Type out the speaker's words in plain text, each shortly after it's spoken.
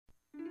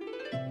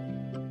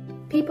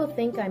People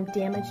think I'm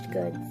damaged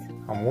goods.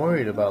 I'm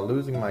worried about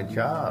losing my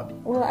job.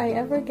 Will I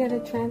ever get a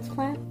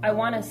transplant? I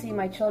want to see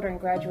my children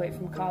graduate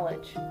from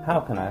college. How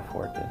can I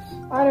afford this?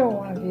 I don't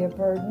want to be a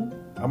burden.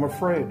 I'm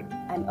afraid.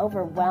 I'm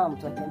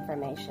overwhelmed with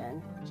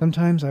information.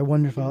 Sometimes I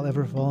wonder if I'll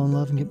ever fall in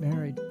love and get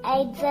married.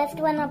 I just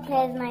want to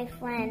play with my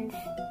friends.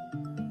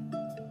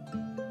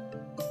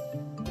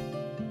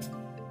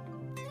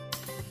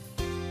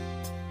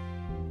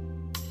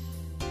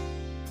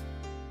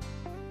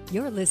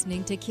 You're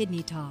listening to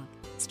Kidney Talk,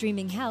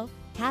 streaming health,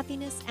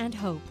 happiness, and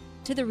hope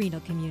to the renal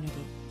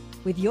community,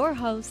 with your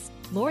hosts,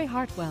 Lori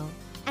Hartwell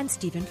and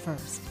Stephen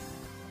First.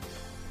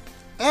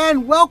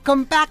 And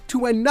welcome back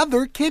to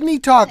another Kidney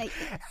Talk.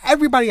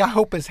 Everybody, I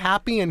hope, is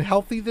happy and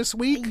healthy this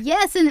week.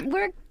 Yes, and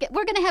we're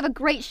going to have a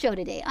great show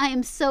today. I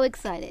am so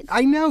excited.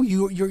 I know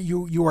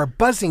you are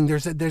buzzing.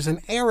 There's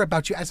an air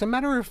about you. As a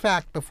matter of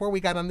fact, before we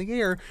got on the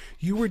air,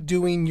 you were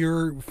doing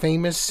your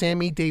famous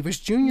Sammy Davis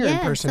Jr.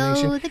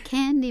 impersonation. So the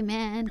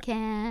Candyman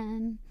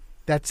can.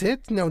 That's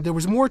it? No, there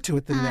was more to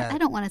it than that. I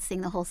don't want to sing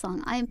the whole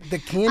song. The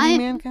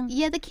Candyman can?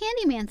 Yeah, the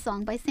Candyman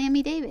song by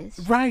Sammy Davis.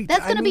 Right.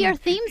 That's going to be our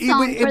theme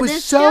song for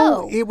this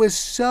show. It was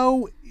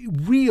so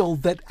real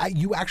that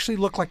you actually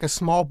look like a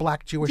small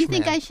black Jewish man. Do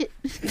you think I should?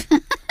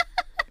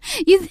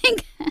 You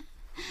think?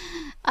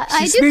 She's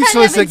I do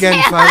speechless kind of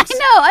again, folks. I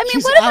know. I mean,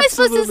 She's what am I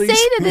supposed to say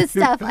to this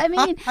stuff? I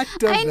mean,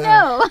 I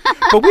know.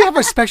 But we have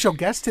a special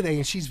guest today,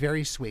 and she's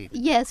very sweet.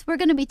 Yes, we're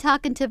going to be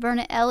talking to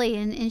Verna Ellie,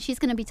 and she's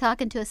going to be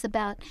talking to us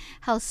about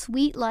how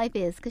sweet life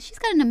is, because she's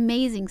got an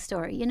amazing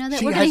story. You know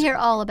that we're going to hear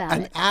all about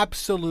an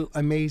absolute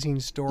amazing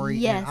story.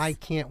 Yes. And I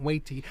can't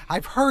wait to.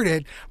 I've heard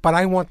it, but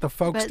I want the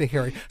folks to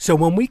hear it. So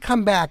when we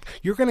come back,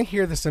 you're going to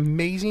hear this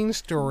amazing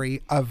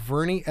story of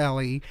Verna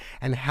Ellie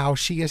and how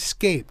she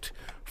escaped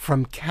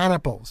from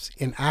cannibals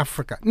in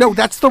Africa. No,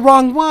 that's the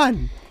wrong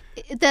one.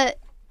 That's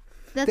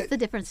the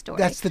different story.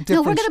 That's the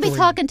different No, we're going to be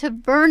talking to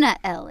Verna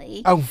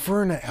Ellie. Oh,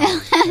 Verna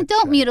Ellie.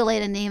 Don't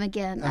mutilate a name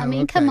again. I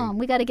mean, come on.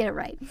 We got to get it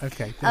right.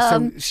 Okay.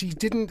 So she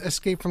didn't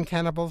escape from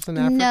cannibals in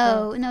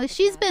Africa? No.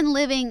 She's been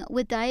living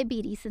with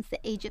diabetes since the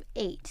age of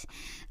 8.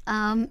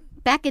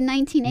 Back in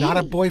 1980. Not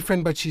a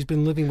boyfriend, but she's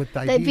been living with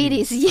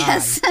diabetes.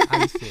 Yes.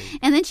 I see.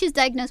 And then she was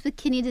diagnosed with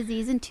kidney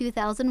disease in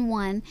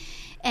 2001.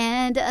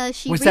 And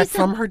was that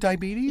from her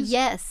diabetes?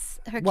 Yes.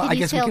 Her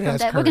kidneys failed from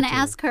that. We're going to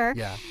ask her.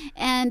 Yeah.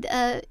 And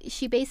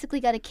she basically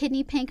got a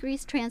kidney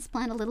pancreas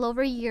transplant a little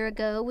over a year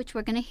ago, which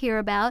we're going to hear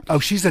about. Oh,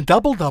 she's a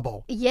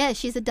double-double. Yeah,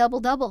 she's a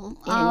double-double.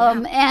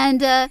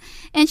 Yeah.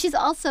 And she's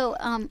also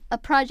a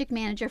project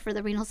manager for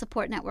the Renal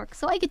Support Network.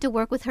 So I get to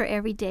work with her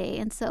every day.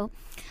 And so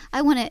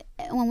I want to,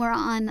 when we're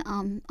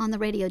on the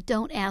radio,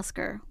 don't ask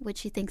her what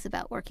she thinks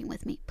about working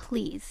with me.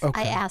 Please.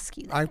 Okay. I ask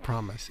you that. I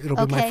promise.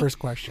 It'll be my first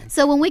question.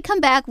 So when we come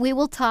back, we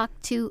will talk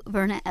to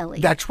Verna Ellie.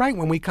 That's right.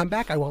 When we come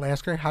back, I will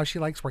ask her how she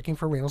likes working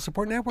for Renal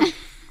Support Network.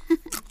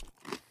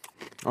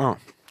 Oh,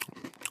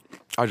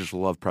 I just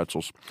love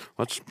pretzels.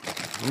 Let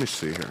me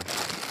see here.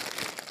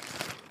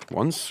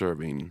 One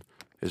serving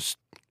is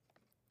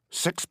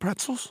 6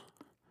 pretzels?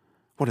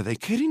 What, are they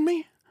kidding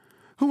me?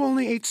 Who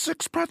only ate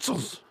 6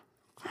 pretzels?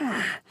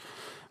 I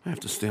have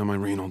to stay on my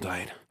renal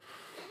diet.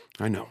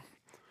 I know.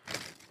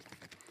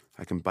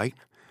 I can bite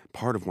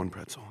part of one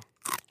pretzel,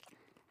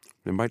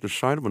 then bite the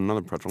side of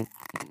another pretzel,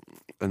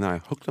 and then I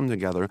hook them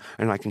together,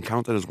 and I can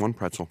count that as one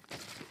pretzel.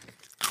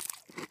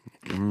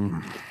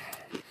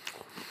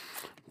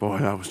 Boy,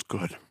 that was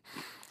good.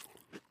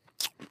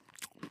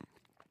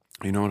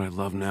 You know what I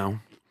love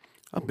now?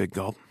 A big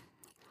gulp.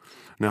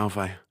 Now, if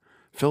I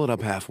fill it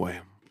up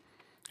halfway,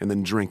 and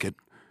then drink it,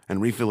 and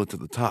refill it to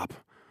the top,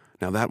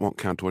 now that won't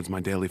count towards my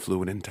daily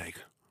fluid intake.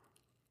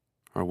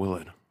 Or will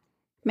it?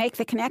 Make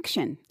the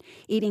connection.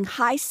 Eating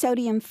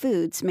high-sodium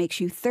foods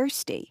makes you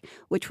thirsty,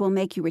 which will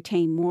make you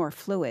retain more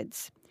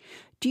fluids.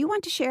 Do you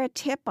want to share a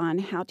tip on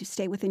how to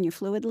stay within your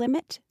fluid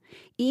limit?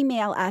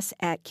 Email us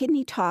at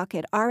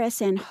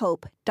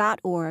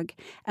kidneytalk@rsnhope.org,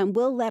 and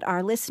we'll let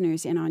our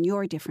listeners in on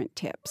your different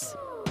tips.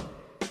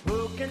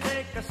 Who can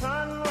take a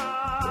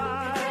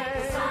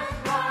sunrise?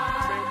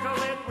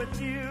 Sprinkle it with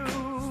you.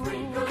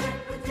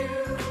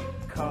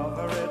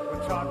 Cover it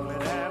with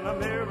chocolate and a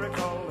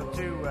miracle or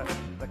two.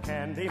 The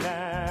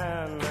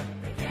Candyman.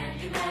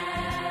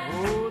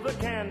 Ooh, the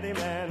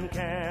Candyman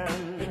can.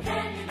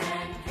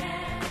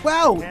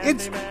 Wow,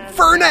 it's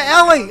Verna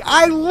Ellie.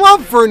 I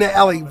love Verna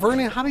Ellie.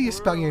 Verna, how do you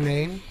spell your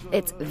name?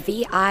 It's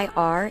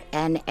Virna.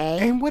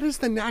 And what is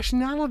the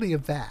nationality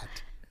of that?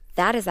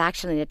 That is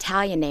actually an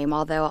Italian name,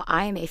 although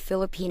I am a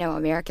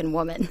Filipino-American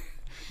woman.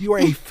 You are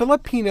a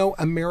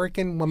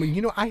Filipino-American woman.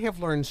 You know, I have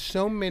learned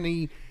so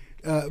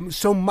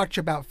much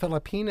about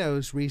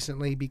Filipinos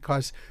recently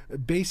because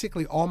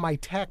basically all my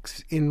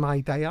techs in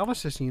my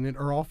dialysis unit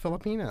are all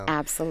Filipino.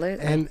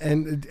 Absolutely.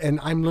 And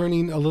I'm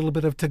learning a little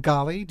bit of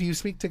Tagalog. Do you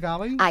speak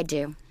Tagalog? I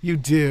do. You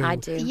do? I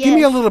do. Yes. Give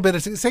me a little bit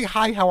of, say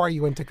hi, how are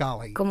you in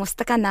Tagalog?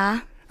 Kumusta ka na?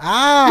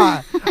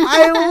 Ah,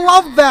 I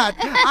love that.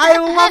 I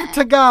love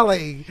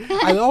Tagalog.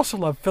 I also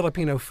love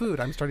Filipino food.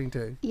 I'm starting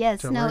to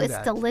Yes, to no, learn it's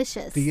that.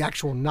 delicious. The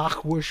actual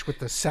nachwush with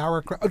the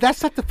sauerkraut. Oh,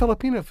 that's not the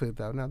Filipino food,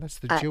 though. No, that's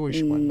the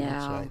Jewish one. No.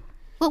 That's right.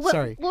 Well,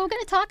 Sorry. we're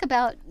going to talk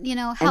about,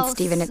 how... And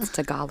Stephen, it's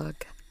Tagalog.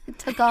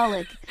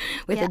 Tagalog.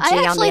 With yeah, a G I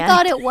on actually the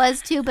thought end. it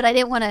was too, but I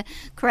didn't want to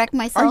correct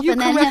myself. Are you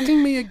and then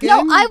correcting me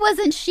again? No, I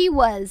wasn't. She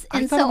was, I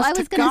and thought so it was I was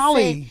going to Tagalog.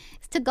 say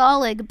it's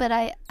Tagalog, but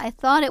I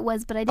thought it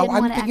was, but I didn't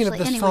I'm want to thinking actually.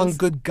 of the anyways. song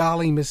 "Good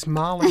Golly, Miss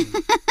Molly."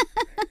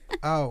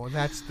 Oh,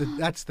 that's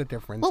the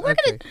difference. Well, we're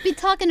okay. going to be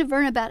talking to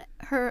Vern about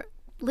her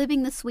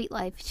living the sweet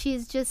life.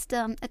 She's just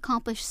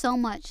accomplished so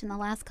much in the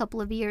last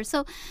couple of years.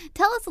 So,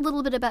 tell us a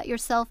little bit about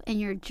yourself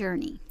and your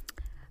journey.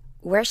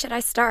 Where should I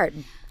start?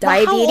 Well,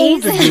 Diabetes? how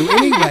old are you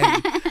anyway?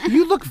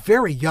 You look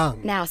very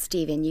young. Now,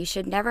 Stephen, you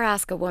should never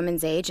ask a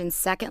woman's age. And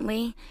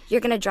secondly,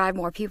 you're going to drive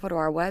more people to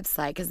our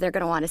website because they're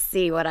going to want to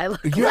see what I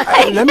look like.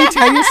 Let me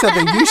tell you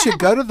something. You should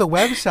go to the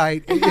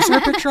website. Is there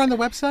a picture on the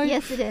website?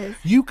 Yes, it is.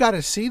 You got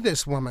to see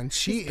this woman.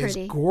 She is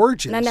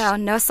gorgeous.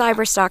 No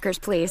cyber stalkers,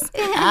 please.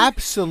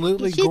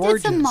 Absolutely She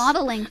gorgeous. did some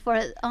modeling for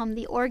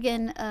the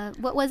Oregon,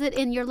 what was it,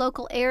 in your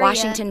local area?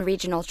 Washington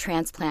Regional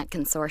Transplant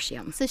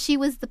Consortium. So she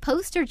was the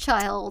poster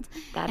child,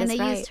 That and is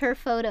they right. used her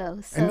photo.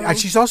 So. And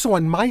she's also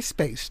on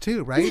MySpace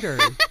too, right? Or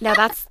No,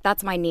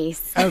 that's my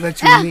niece. oh,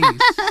 that's your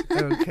niece.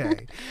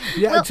 Okay.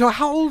 Yeah. Well- so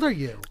how old are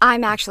you?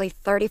 I'm actually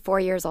 34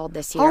 years old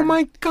this year. Oh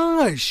my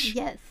gosh.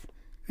 Yes.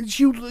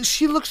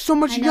 She looks so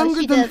much I know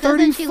younger she than does. 34.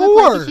 Doesn't she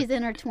look like she's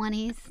in her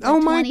 20s?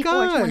 Oh my 24,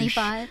 gosh.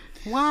 25.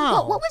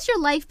 Wow. What was your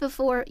life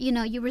before,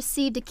 you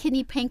received a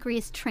kidney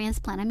pancreas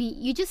transplant? I mean,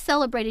 you just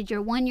celebrated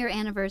your 1-year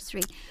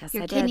anniversary, Yes,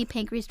 your I kidney did.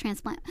 pancreas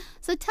transplant.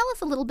 So tell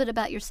us a little bit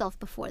about yourself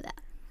before that.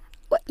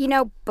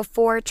 Well,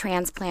 before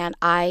transplant,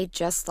 I,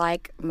 just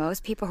like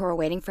most people who are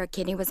waiting for a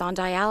kidney, was on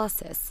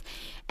dialysis.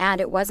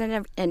 And it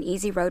wasn't an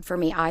easy road for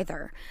me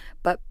either.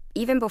 But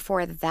even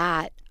before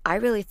that, I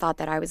really thought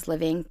that I was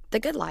living the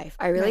good life.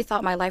 I really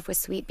thought my life was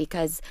sweet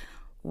because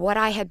what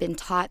I had been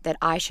taught that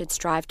I should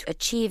strive to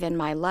achieve in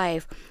my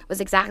life was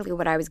exactly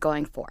what I was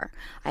going for.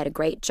 I had a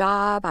great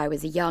job. I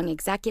was a young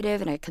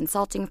executive in a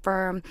consulting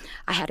firm.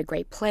 I had a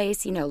great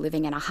place,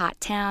 living in a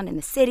hot town in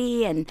the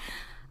city. And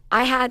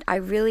I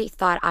really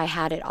thought I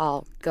had it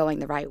all going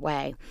the right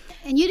way.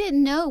 And you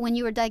didn't know when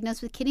you were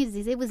diagnosed with kidney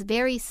disease. It was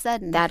very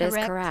sudden. That is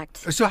correct.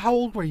 So how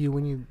old were you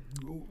when you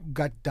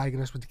got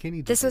diagnosed with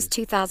kidney disease? This was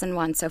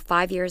 2001, so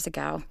 5 years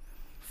ago.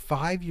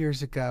 5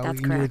 years ago. That's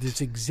and you were correct.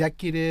 this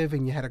executive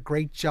and you had a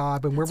great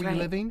job. And where That's were you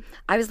right. living?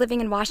 I was living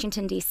in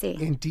Washington, D.C.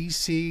 In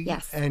D.C.?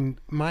 Yes. And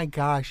my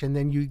gosh, and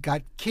then you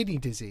got kidney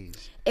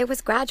disease. It was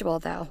gradual,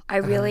 though. I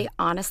really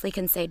honestly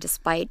can say,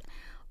 despite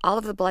all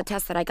of the blood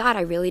tests that I got,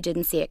 I really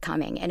didn't see it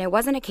coming. And it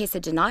wasn't a case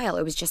of denial.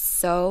 It was just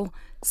so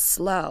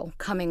slow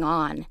coming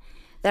on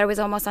that it was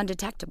almost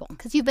undetectable.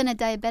 Because you've been a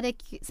diabetic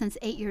since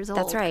 8 years old.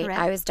 That's right. Correct?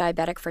 I was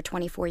diabetic for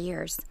 24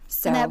 years.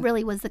 So And that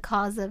really was the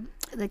cause of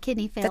the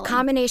kidney failing. the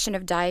combination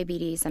of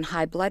diabetes and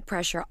high blood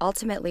pressure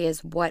ultimately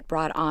is what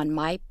brought on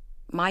my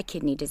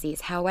kidney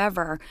disease.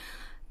 However,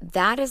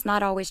 that is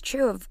not always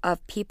true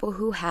of people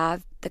who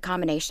have the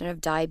combination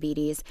of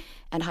diabetes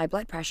and high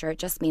blood pressure. It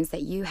just means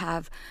that you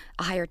have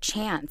a higher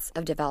chance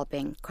of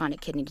developing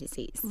chronic kidney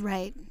disease.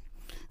 Right.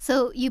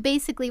 So you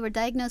basically were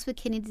diagnosed with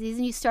kidney disease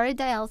and you started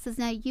dialysis.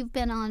 Now you've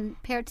been on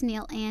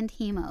peritoneal and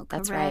hemo, correct?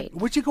 That's right.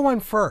 What'd you go on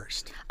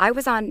first? I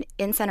was on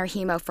in-center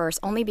hemo first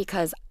only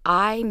because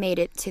I made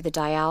it to the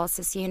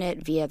dialysis unit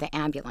via the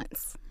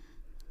ambulance.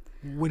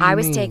 What do you I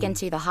was mean? taken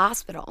to the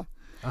hospital.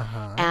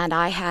 And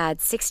I had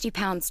 60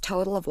 pounds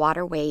total of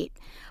water weight.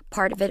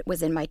 Part of it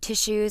was in my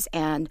tissues,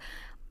 and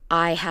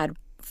I had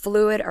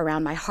fluid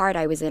around my heart.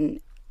 I was in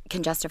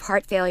congestive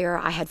heart failure.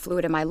 I had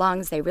fluid in my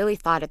lungs. They really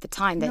thought at the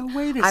time that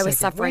I was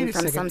suffering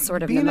from some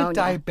sort of Being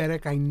pneumonia. a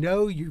diabetic, I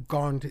know you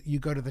go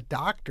to the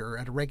doctor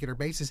at a regular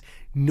basis.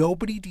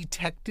 Nobody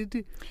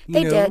detected.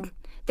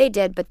 They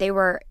did, but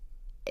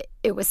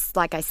it was,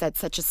 like I said,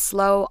 such a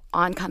slow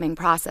oncoming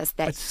process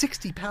that. But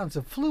 60 pounds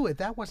of fluid,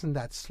 that wasn't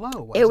that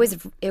slow,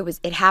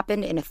 It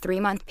happened in a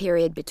 3-month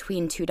period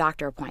between 2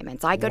 doctor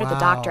appointments. I go to the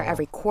doctor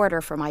every quarter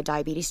for my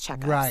diabetes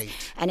checkups. Right.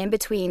 And in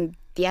between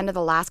the end of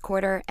the last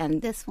quarter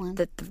and this one,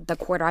 the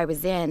quarter I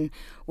was in,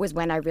 was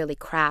when I really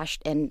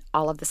crashed and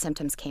all of the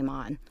symptoms came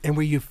on. And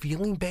were you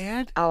feeling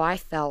bad? Oh, I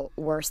felt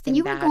worse than And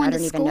you bad. were going I to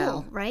don't school, even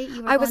know. right?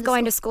 You were I was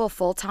going to school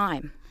full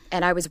time,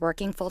 and I was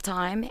working full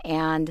time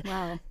and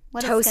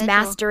What a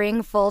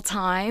Toastmastering full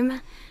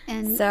time.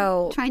 And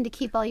so trying to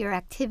keep all your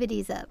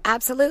activities up.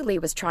 Absolutely.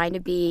 Was trying to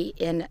be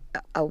in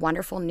a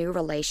wonderful new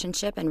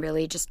relationship and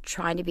really just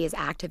trying to be as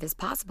active as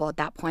possible at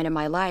that point in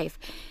my life.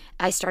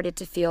 I started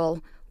to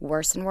feel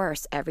worse and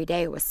worse. Every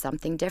day it was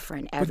something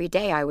different. Every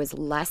day I was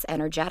less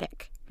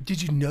energetic.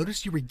 Did you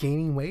notice you were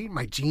gaining weight?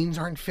 My jeans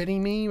aren't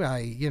fitting me.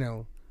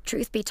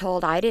 Truth be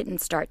told, I didn't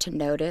start to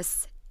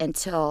notice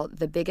until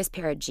the biggest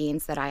pair of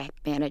jeans that I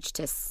managed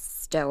to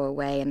stow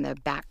away in the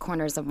back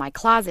corners of my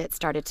closet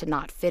started to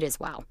not fit as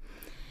well.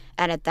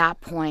 And at that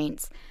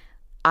point,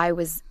 I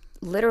was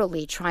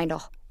literally trying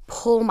to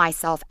pull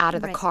myself out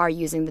of the car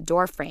using the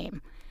door frame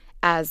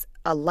as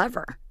a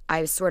lever. I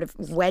was sort of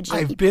wedging.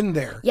 I've been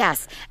there.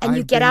 Yes. And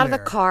you get out of the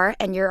car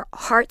and your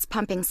heart's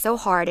pumping so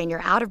hard and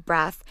you're out of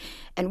breath,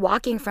 and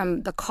walking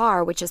from the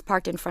car, which is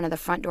parked in front of the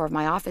front door of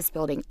my office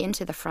building,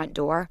 into the front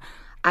door,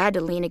 I had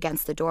to lean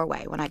against the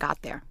doorway when I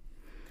got there.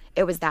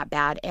 It was that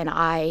bad. And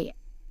I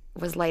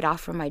was laid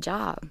off from my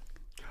job.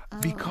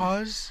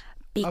 Because?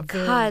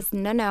 Because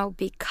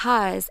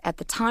at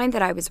the time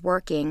that I was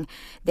working,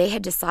 they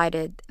had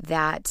decided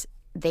that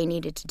they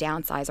needed to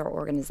downsize our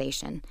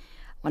organization.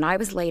 When I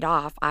was laid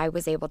off, I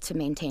was able to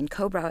maintain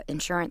COBRA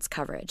insurance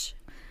coverage,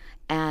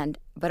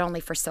 but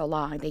only for so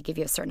long. They give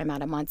you a certain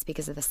amount of months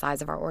because of the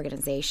size of our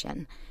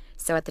organization.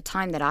 So at the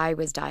time that I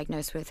was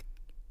diagnosed with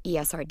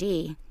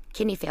ESRD,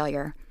 kidney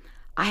failure,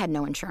 I had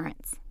no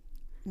insurance.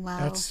 Wow.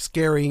 That's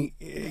scary,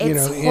 It's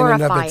in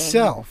horrifying. and of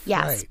itself.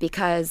 Yes, right.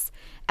 Because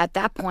at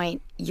that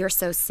point, you're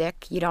so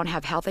sick, you don't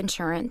have health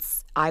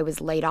insurance. I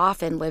was laid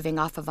off and living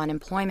off of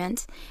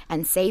unemployment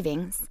and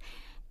savings,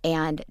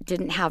 and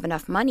didn't have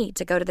enough money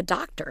to go to the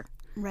doctor.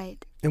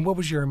 Right. And what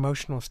was your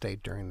emotional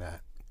state during that?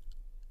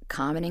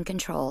 Calm and in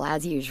control,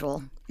 as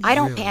usual. I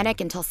don't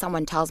panic until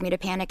someone tells me to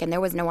panic, and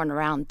there was no one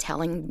around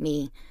telling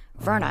me,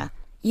 Verna,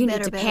 you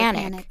need to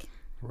panic.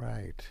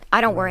 Right.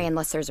 I don't worry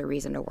unless there's a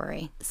reason to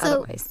worry. So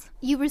Otherwise.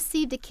 You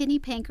received a kidney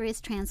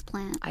pancreas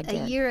transplant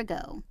a year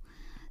ago.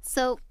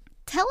 So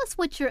tell us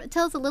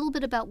a little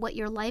bit about what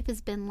your life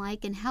has been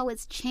like and how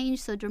it's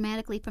changed so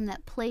dramatically from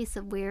that place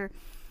of where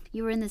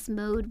you were in this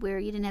mode where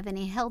you didn't have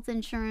any health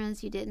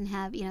insurance, you didn't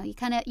have,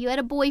 you had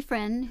a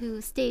boyfriend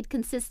who stayed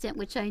consistent,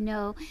 which I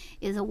know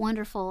is a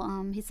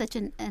wonderful, he's such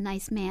a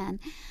nice man.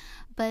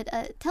 But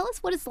tell us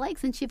what it's like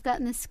since you've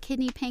gotten this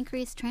kidney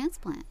pancreas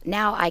transplant.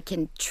 Now I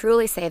can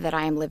truly say that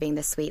I am living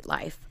the sweet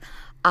life.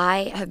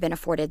 I have been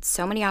afforded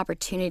so many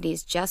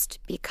opportunities just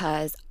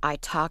because I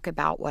talk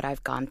about what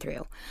I've gone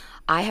through.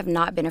 I have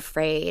not been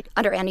afraid,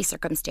 under any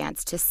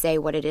circumstance, to say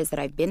what it is that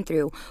I've been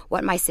through,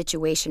 what my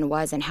situation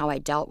was, and how I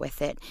dealt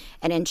with it.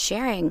 And in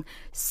sharing,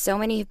 so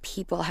many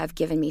people have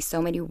given me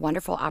so many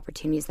wonderful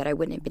opportunities that I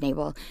wouldn't have been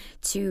able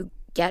to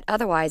get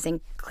otherwise,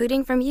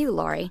 including from you,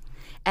 Lori.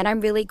 And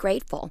I'm really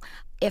grateful.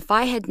 If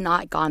I had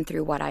not gone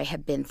through what I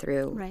have been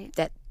through,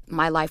 that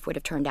my life would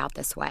have turned out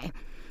this way.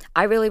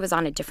 I really was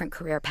on a different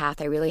career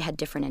path. I really had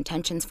different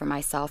intentions for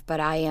myself, but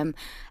I am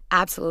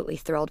absolutely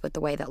thrilled with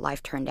the way that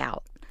life turned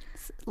out.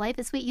 Life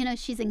is sweet.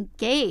 She's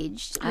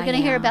engaged. We're going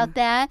to hear about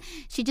that.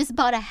 She just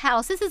bought a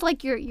house. This is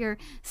like your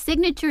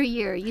signature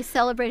year. You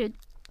celebrated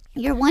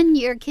your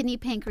 1-year kidney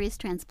pancreas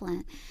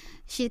transplant.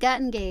 She got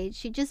engaged.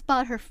 She just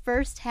bought her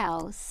first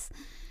house.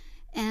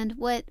 And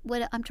what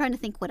I'm trying to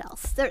think what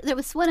else. There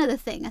was one other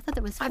thing. I thought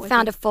there was four I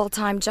found things. a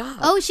full-time job.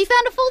 Oh, she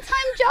found a full-time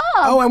job.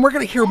 Oh, and we're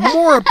going to hear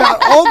more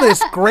about all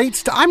this great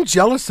stuff. I'm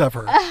jealous of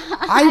her.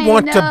 I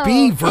want to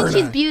be Verna. And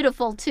she's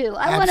beautiful, too.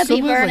 I want to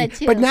be Verna,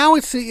 too. But now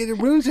it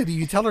ruins it.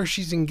 You tell her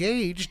she's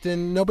engaged,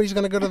 and nobody's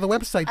going to go to the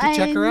website to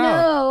check her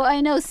out. I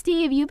know.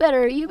 Steve, you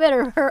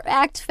better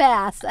act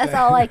fast. That's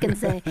all I can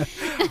say.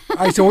 All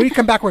right, so when we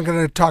come back, we're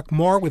going to talk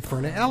more with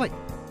Verna Ellie.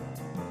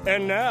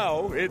 And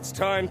now it's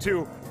time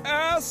to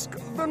Ask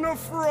the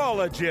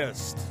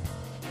Nephrologist.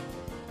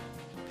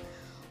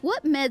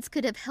 What meds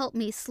could have helped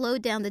me slow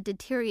down the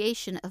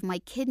deterioration of my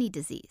kidney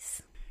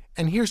disease?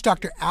 And here's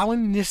Dr.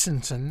 Alan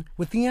Nissenson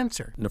with the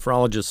answer.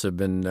 Nephrologists have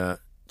been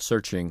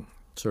searching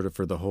sort of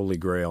for the holy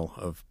grail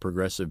of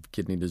progressive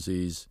kidney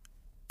disease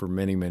for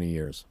many, many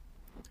years.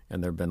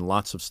 And there have been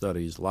lots of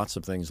studies, lots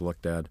of things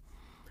looked at.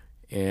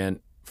 And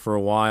for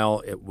a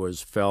while, it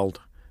was felt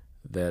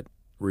that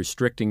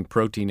restricting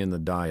protein in the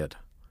diet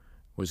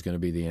was going to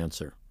be the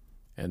answer.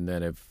 And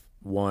that if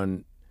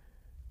one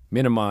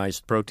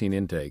minimized protein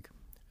intake,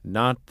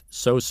 not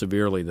so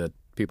severely that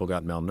people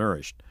got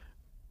malnourished,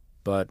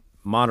 but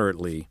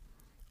moderately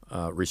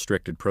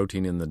restricted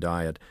protein in the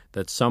diet,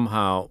 that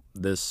somehow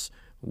this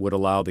would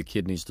allow the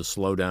kidneys to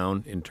slow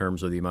down in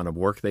terms of the amount of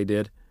work they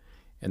did,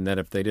 and that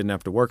if they didn't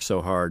have to work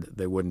so hard,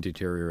 they wouldn't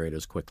deteriorate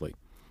as quickly.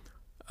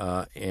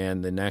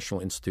 And the National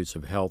Institutes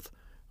of Health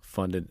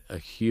funded a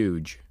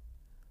huge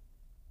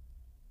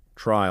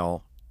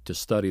trial to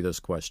study this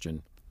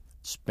question,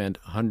 spent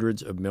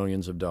hundreds of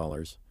millions of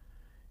dollars,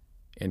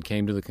 and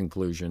came to the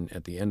conclusion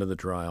at the end of the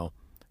trial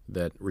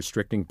that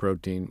restricting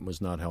protein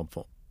was not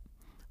helpful.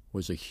 It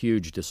was a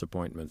huge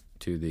disappointment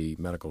to the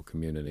medical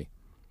community.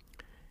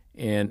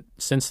 And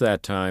since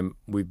that time,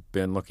 we've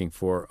been looking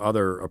for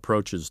other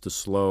approaches to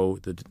slow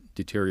the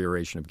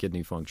deterioration of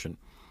kidney function.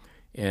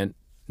 And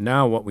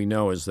now what we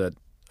know is that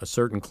a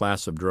certain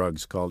class of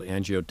drugs called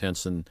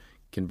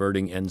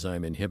angiotensin-converting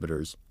enzyme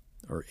inhibitors,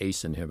 or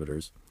ACE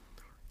inhibitors,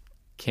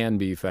 can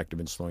be effective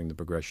in slowing the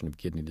progression of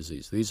kidney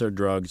disease. These are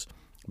drugs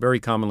very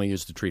commonly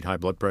used to treat high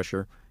blood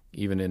pressure,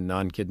 even in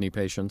non-kidney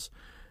patients.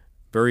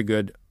 Very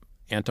good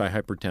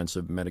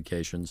antihypertensive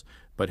medications,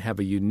 but have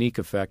a unique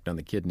effect on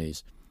the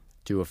kidneys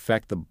to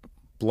affect the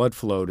blood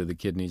flow to the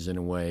kidneys in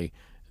a way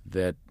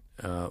that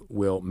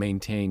will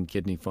maintain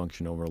kidney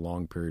function over a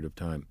long period of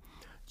time.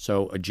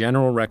 So a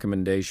general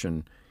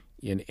recommendation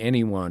in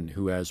anyone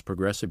who has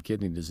progressive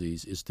kidney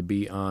disease is to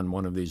be on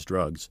one of these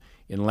drugs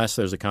unless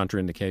there's a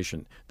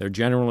contraindication. They're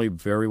generally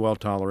very well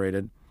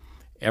tolerated.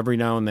 Every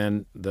now and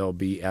then there'll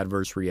be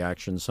adverse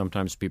reactions.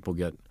 Sometimes people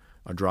get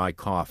a dry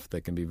cough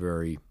that can be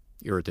very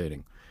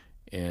irritating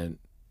and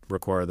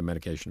require the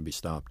medication to be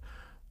stopped.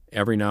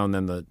 Every now and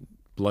then the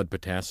blood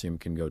potassium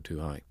can go too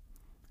high.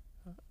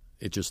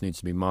 It just needs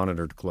to be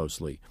monitored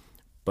closely.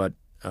 But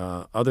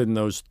other than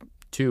those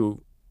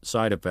two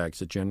side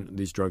effects,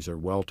 these drugs are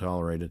well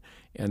tolerated,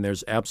 and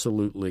there's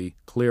absolutely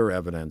clear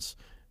evidence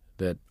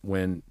that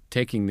when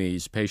taking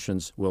these,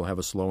 patients will have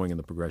a slowing in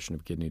the progression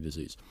of kidney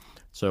disease.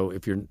 So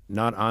if you're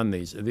not on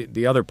these,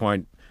 the other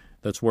point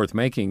that's worth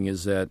making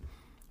is that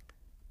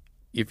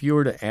if you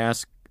were to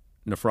ask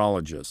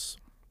nephrologists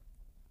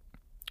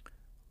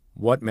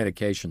what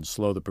medications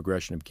slow the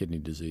progression of kidney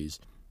disease,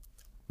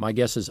 my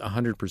guess is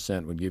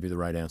 100% would give you the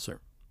right answer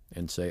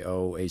and say,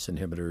 oh, ACE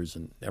inhibitors,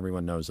 and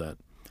everyone knows that.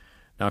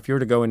 Now, if you were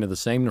to go into the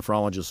same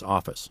nephrologist's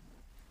office,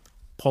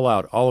 pull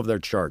out all of their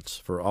charts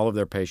for all of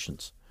their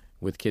patients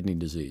with kidney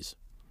disease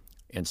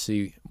and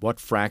see what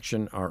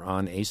fraction are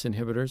on ACE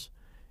inhibitors,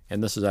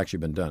 and this has actually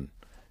been done,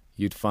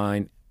 you'd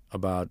find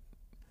about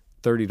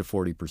 30 to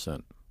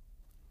 40%.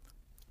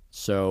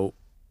 So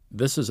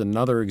this is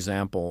another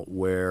example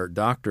where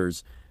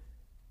doctors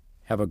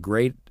have a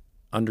great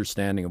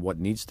understanding of what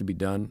needs to be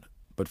done,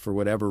 but for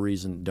whatever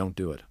reason don't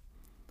do it.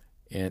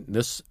 And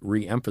this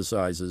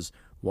reemphasizes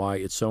why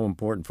it's so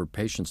important for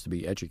patients to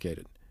be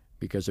educated.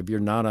 Because if you're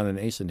not on an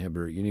ACE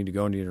inhibitor, you need to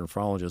go into your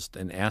nephrologist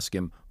and ask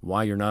him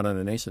why you're not on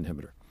an ACE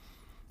inhibitor.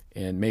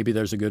 And maybe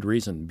there's a good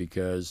reason,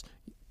 because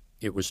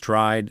it was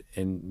tried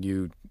and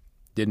you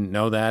didn't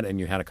know that and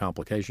you had a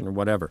complication or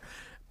whatever.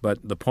 But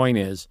the point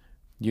is,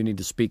 you need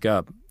to speak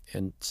up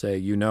and say,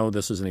 you know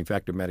this is an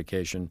effective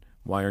medication.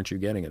 Why aren't you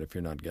getting it if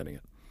you're not getting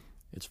it?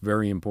 It's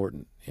very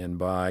important. And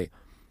by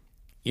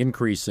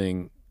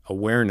increasing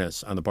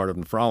awareness on the part of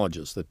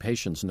nephrologists that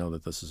patients know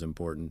that this is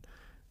important,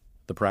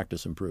 the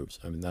practice improves.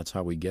 I mean, that's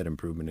how we get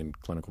improvement in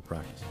clinical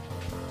practice.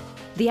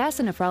 The Ask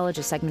the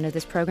Nephrologist segment of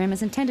this program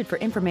is intended for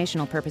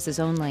informational purposes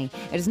only.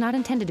 It is not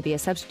intended to be a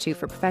substitute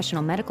for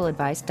professional medical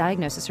advice,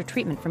 diagnosis, or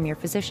treatment from your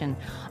physician.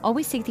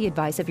 Always seek the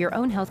advice of your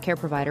own healthcare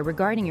provider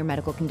regarding your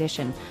medical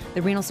condition.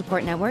 The Renal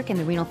Support Network and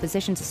the Renal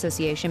Physicians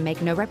Association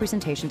make no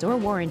representations or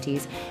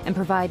warranties and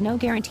provide no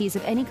guarantees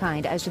of any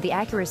kind as to the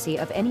accuracy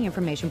of any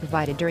information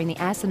provided during the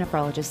Ask the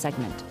Nephrologist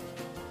segment.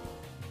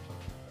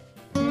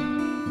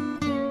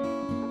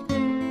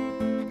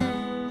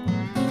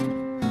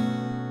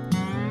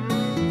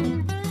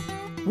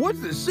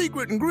 What's the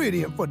secret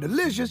ingredient for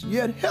delicious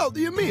yet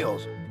healthier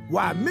meals?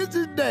 Why,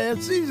 Mrs. Dash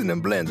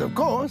seasoning blends, of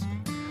course.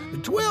 The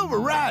 12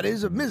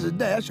 varieties of Mrs.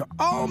 Dash are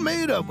all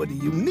made up with a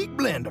unique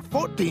blend of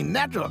 14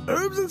 natural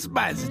herbs and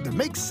spices to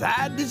make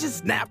side dishes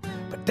snap,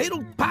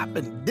 potatoes pop,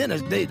 and dinner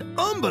taste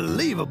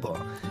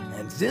unbelievable.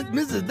 And since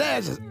Mrs.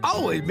 Dash has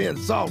always been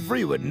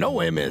salt-free with no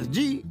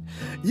MSG,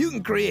 you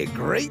can create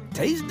great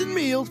tasting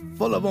meals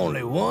full of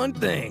only one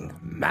thing: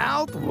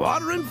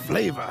 mouth-watering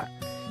flavor.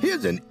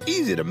 Here's an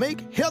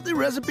easy-to-make, healthy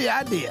recipe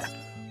idea.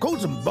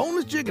 Coat some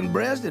boneless chicken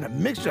breast in a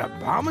mixture of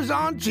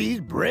Parmesan cheese,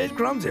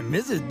 breadcrumbs, and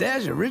Mrs.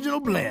 Dash original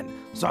blend.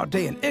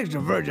 Sauté in extra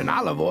virgin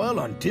olive oil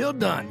until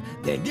done.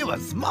 Then give a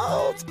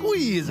small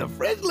squeeze of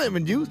fresh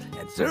lemon juice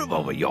and serve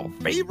over your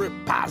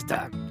favorite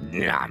pasta.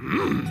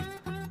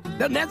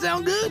 Doesn't that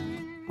sound good?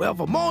 Well,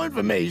 for more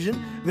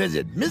information,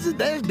 visit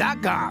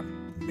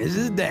MrsDash.com.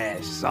 Mrs.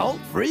 Dash,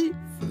 salt-free,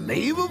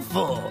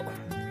 flavorful.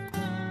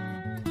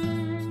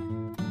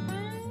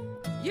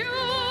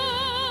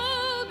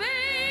 You'll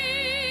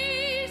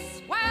be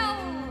swell.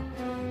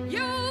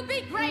 You'll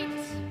be great.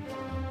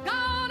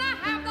 Gonna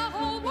have the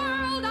whole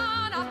world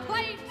on a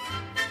plate.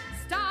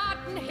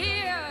 Starting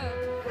here,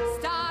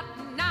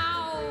 starting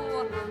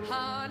now.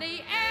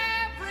 Honey,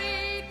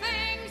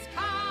 everything's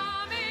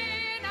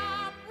coming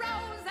up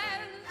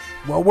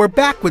roses. Well, we're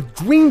back with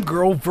Dream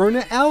Girl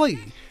Verna Ellie.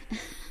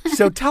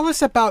 So tell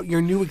us about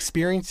your new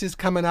experiences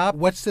coming up.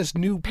 What's this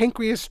new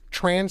pancreas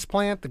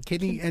transplant, the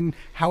kidney, and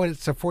how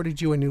it's afforded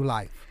you a new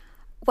life?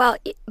 Well,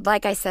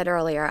 like I said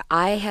earlier,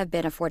 I have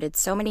been afforded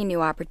so many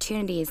new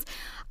opportunities.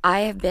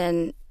 I have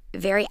been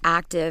very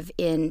active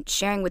in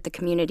sharing with the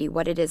community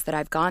what it is that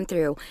I've gone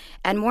through,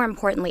 and more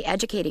importantly,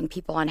 educating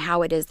people on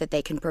how it is that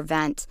they can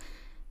prevent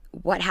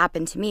what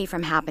happened to me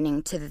from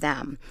happening to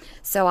them.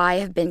 So I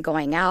have been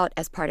going out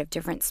as part of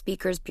different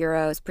speakers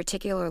bureaus,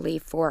 particularly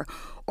for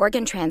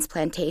organ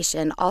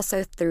transplantation,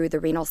 also through the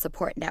Renal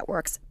Support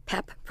Network's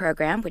PEP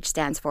program, which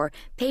stands for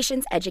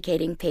Patients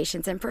Educating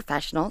Patients and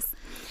Professionals.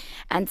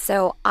 And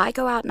so I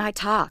go out and I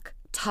talk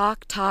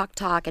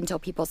until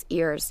people's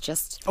ears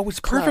just Oh, it's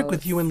close. perfect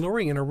with you and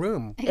Lori in a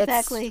room.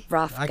 Exactly. It's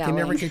rough I going. can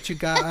never get you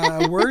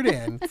a word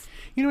in.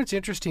 You know, it's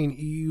interesting.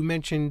 You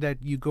mentioned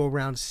that you go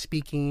around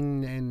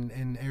speaking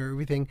and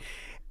everything.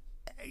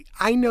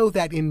 I know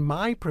that in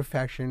my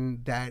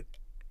profession that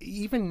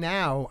even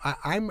now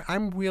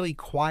I'm really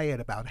quiet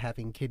about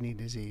having kidney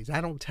disease. I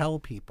don't tell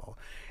people.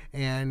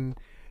 And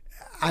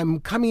I'm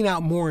coming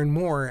out more and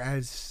more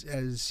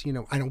as you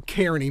know, I don't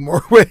care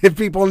anymore if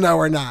people know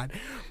or not.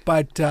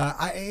 But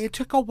it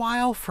took a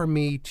while for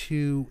me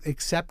to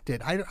accept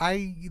it.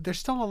 There's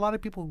still a lot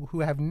of people who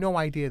have no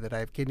idea that I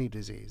have kidney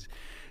disease.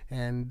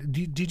 And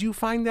did you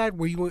find that?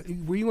 Were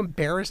you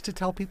embarrassed to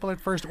tell people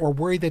at first, or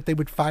worried that they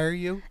would fire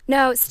you?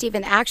 No,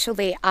 Stephen,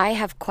 actually, I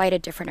have quite a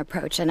different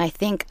approach. And I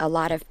think a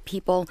lot of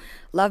people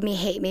love me,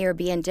 hate me, or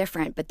be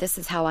indifferent, but this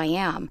is how I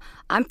am.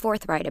 I'm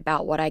forthright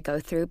about what I go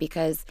through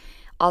because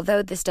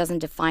although this doesn't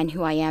define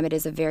who I am, it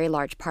is a very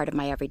large part of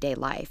my everyday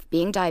life.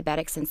 Being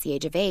diabetic since the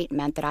age of 8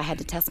 meant that I had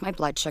to test my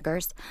blood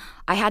sugars.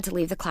 I had to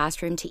leave the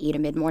classroom to eat a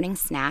mid-morning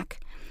snack.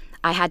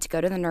 I had to go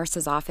to the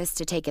nurse's office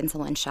to take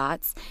insulin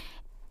shots.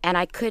 And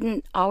I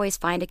couldn't always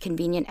find a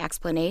convenient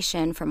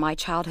explanation from my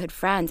childhood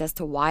friends as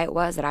to why it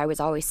was that I was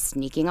always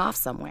sneaking off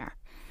somewhere.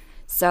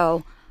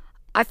 So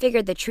I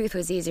figured the truth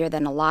was easier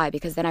than a lie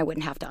because then I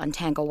wouldn't have to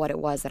untangle what it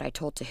was that I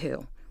told to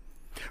who.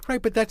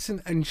 Right, but that's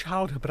in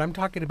childhood. But I'm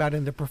talking about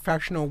in the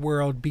professional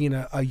world, being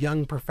a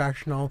young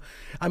professional.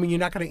 I mean,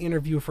 you're not going to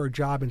interview for a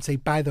job and say,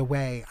 by the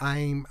way,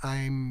 I'm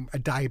a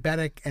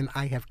diabetic and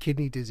I have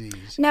kidney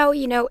disease. No,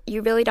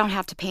 you really don't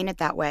have to paint it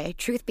that way.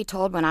 Truth be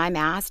told, when I'm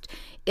asked,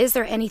 is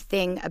there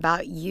anything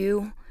about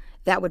you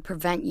that would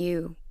prevent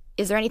you?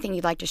 Is there anything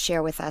you'd like to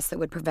share with us that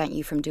would prevent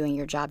you from doing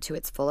your job to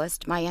its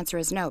fullest? My answer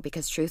is no,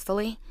 because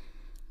truthfully,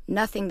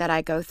 nothing that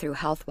I go through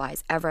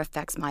health-wise ever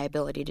affects my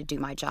ability to do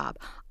my job.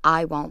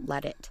 I won't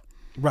let it.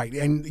 Right,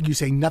 and you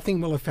say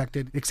nothing will affect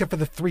it except for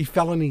the 3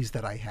 felonies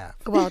that I have.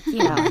 Well,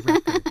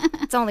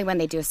 it's only when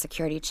they do a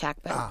security check.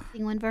 But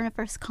When Verna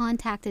first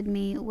contacted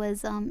me,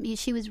 was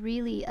she was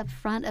really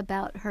upfront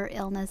about her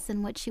illness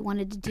and what she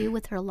wanted to do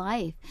with her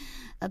life.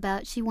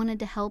 She wanted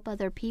to help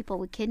other people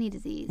with kidney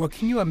disease. Well,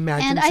 can you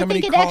imagine and somebody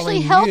I think it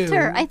actually calling helped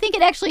her. I think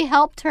it actually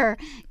helped her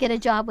get a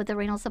job with the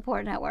Renal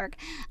Support Network.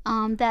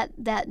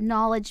 That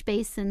knowledge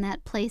base and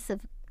that place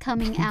of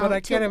coming out. But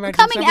I can't imagine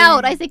coming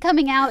out. I say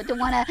coming out to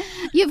want to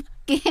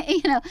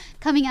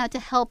coming out to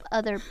help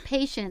other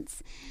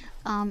patients,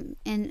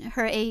 and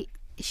her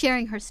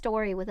sharing her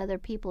story with other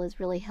people has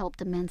really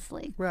helped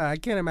immensely. Right, I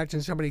can't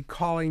imagine somebody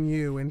calling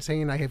you and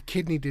saying I have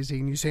kidney disease,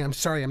 and you say, I'm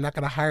sorry, I'm not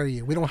going to hire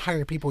you. We don't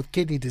hire people with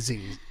kidney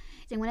disease.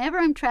 And whenever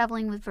I'm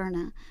traveling with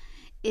Verna,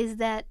 is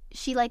that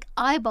she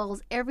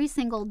eyeballs every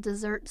single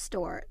dessert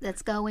store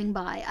that's going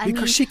by.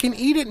 Because she can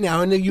eat it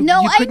now, and you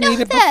I couldn't know eat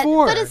it that,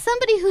 before. but as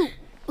somebody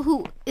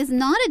who is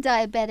not a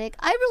diabetic,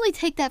 I really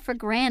take that for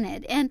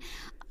granted. And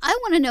I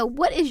want to know,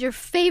 what is your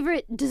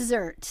favorite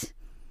dessert?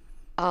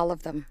 All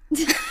of them.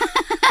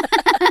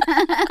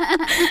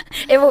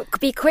 It will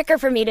be quicker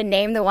for me to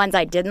name the ones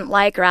I didn't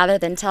like rather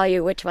than tell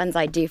you which ones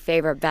I do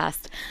favor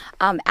best.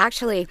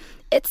 Actually,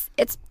 it's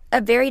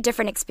a very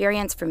different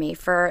experience for me.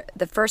 For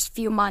the first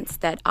few months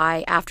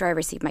after I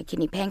received my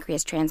kidney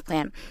pancreas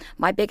transplant,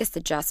 my biggest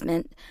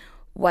adjustment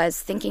was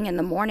thinking in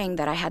the morning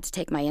that I had to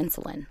take my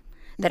insulin,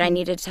 that I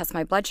needed to test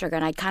my blood sugar,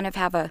 and I'd kind of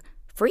have a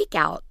freak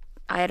out.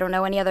 I don't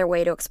know any other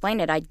way to explain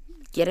it. I'd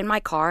get in my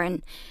car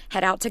and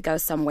head out to go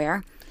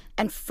somewhere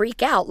and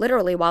freak out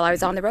literally while I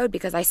was on the road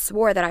because I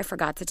swore that I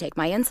forgot to take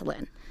my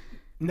insulin.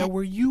 Now,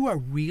 were you a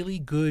really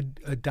good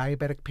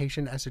diabetic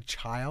patient as a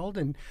child?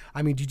 And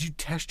I mean, did you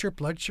test your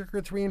blood sugar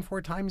 3 and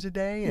 4 times a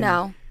day?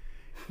 No.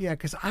 Yeah,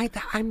 because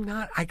I'm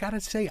not. I gotta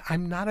say,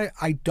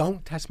 I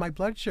don't test my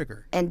blood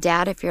sugar. And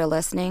Dad, if you're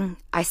listening,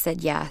 I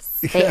said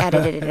yes. They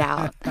edited it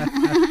out.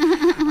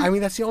 I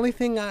mean, that's the only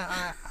thing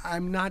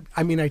I'm not.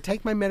 I mean, I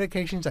take my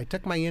medications. I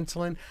took my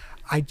insulin.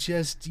 I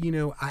just,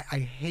 I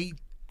hate,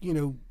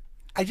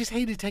 I just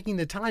hated taking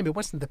the time. It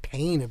wasn't the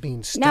pain of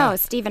being stuck. No,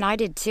 Stephen, I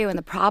did too. And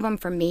the problem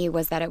for me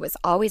was that it was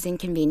always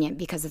inconvenient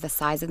because of the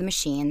size of the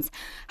machines,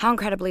 how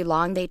incredibly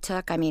long they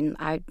took. I mean,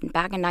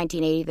 back in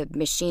 1980, the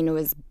machine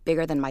was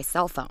bigger than my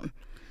cell phone.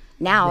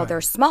 Now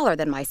they're smaller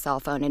than my cell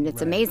phone, and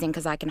it's amazing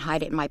because I can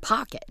hide it in my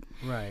pocket.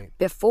 Right.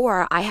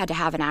 Before, I had to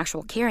have an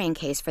actual carrying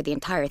case for the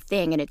entire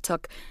thing, and it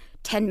took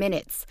 10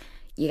 minutes.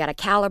 You got to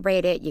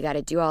calibrate it. You got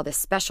to do all this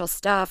special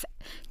stuff,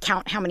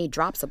 count how many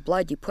drops of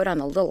blood you put on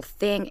the little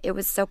thing. It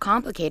was so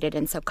complicated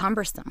and so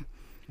cumbersome.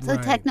 So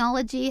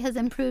technology has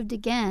improved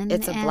again.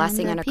 It's a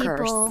blessing and a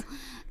curse.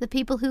 The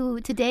people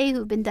who've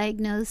been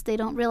diagnosed, they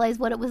don't realize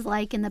what it was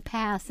like in the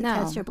past to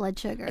test your blood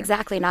sugar.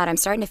 Exactly not. I'm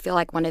starting to feel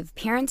like one of the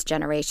parents'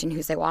 generation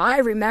who say, well, I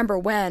remember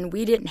when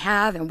we didn't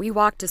have and we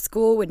walked to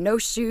school with no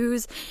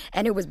shoes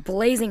and it was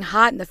blazing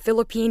hot in the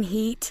Philippine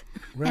heat.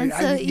 Right.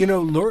 So,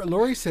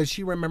 Lori says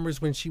she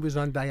remembers when she was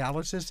on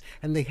dialysis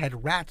and they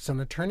had rats on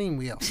a turning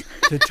wheel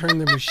to turn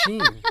the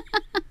machine.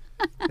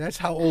 That's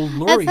how old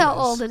Lori is. That's how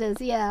old it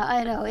is. Yeah,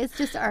 I know. It's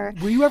just our.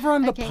 Were you ever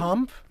on the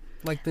pump,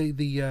 like the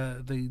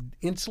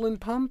insulin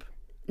pump?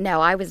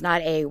 No, I was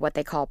not a what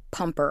they call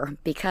pumper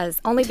because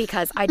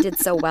I did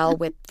so well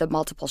with the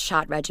multiple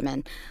shot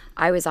regimen.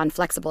 I was on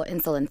flexible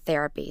insulin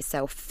therapy,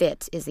 so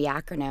FIT is the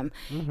acronym.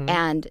 Mm-hmm.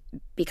 And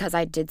because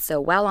I did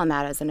so well on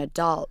that as an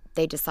adult,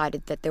 they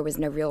decided that there was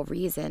no real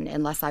reason,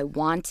 unless I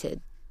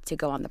wanted to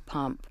go on the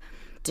pump,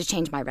 to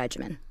change my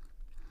regimen.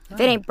 If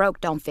it ain't broke,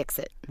 don't fix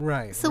it.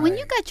 Right. So when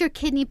you got your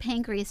kidney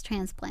pancreas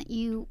transplant,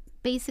 you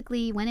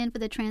basically went in for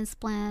the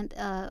transplant.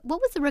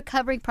 What was the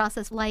recovery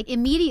process like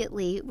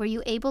immediately? Were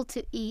you able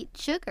to eat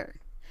sugar?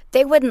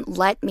 They wouldn't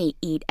let me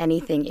eat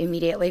anything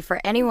immediately. For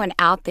anyone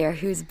out there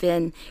who's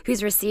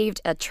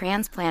received a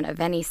transplant of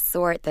any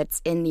sort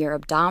that's in your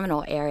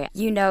abdominal area,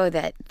 you know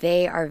that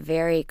they are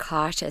very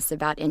cautious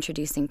about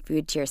introducing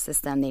food to your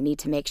system. They need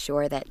to make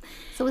sure that...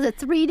 So was it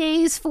 3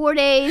 days, 4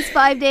 days,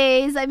 5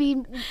 days? I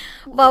mean...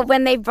 Well,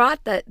 when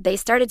they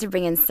started to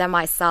bring in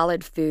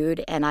semi-solid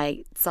food, and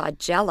I saw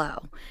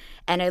Jell-O.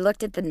 And I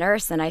looked at the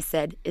nurse and I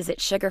said, "Is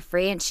it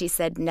sugar-free?" And she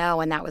said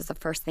no, and that was the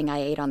first thing I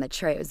ate on the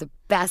tray. It was the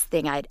best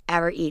thing I'd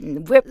ever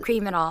eaten, whipped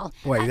cream and all.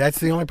 Boy, that's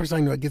the only person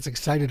I know that gets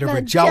excited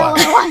over Jell-O.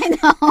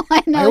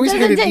 I know. I always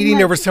hated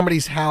eating over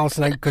somebody's house,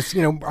 and because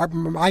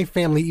my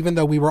family, even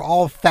though we were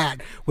all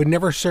fat, would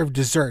never serve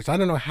desserts. I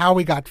don't know how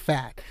we got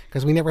fat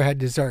because we never had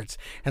desserts.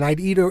 And I'd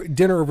eat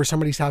dinner over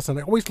somebody's house, and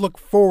I always look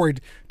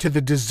forward to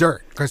the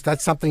dessert because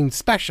that's something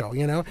special,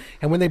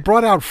 And when they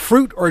brought out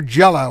fruit or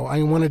Jell-O,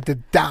 I wanted to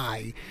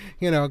die.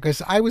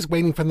 Because I was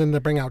waiting for them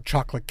to bring out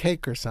chocolate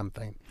cake or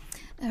something.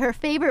 Her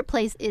favorite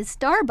place is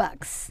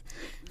Starbucks.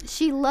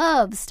 She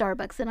loves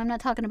Starbucks, and I'm not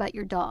talking about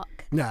your dog.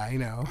 No, I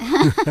know.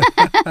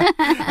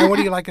 And what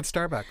do you like at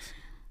Starbucks?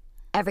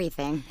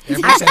 Everything.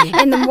 Everything?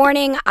 In the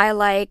morning, I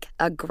like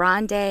a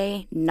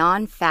grande,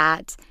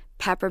 non-fat,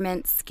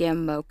 peppermint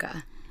skim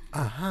mocha.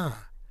 Uh-huh.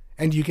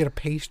 And do you get a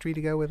pastry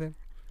to go with it?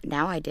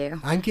 Now I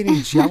do. I'm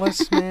getting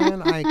jealous,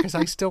 man, because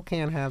I still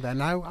can't have that,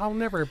 and I'll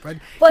never. But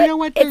you know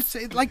what? There's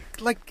like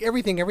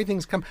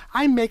everything's come.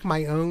 I make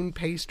my own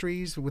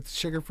pastries with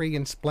sugar-free,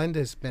 and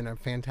Splenda's been a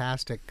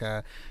fantastic,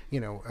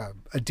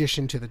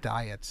 addition to the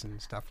diets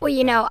and stuff.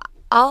 Well,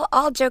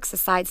 all jokes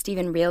aside,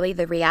 Stephen, really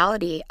the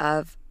reality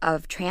of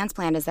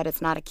transplant is that it's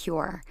not a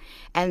cure,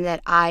 and that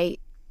I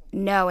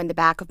know in the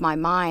back of my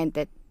mind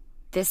that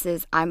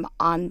I'm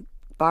on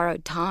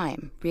borrowed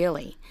time,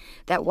 really.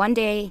 That one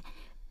day.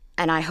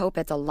 And I hope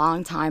it's a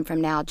long time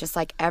from now, just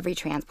like every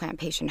transplant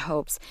patient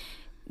hopes,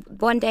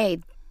 one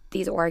day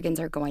these organs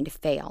are going to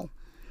fail.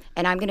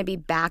 And I'm going to be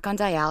back on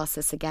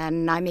dialysis again,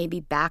 and I may be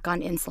back on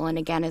insulin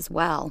again as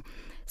well.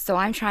 So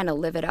I'm trying to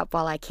live it up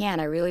while I can.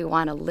 I really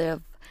want to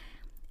live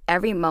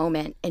every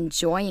moment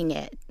enjoying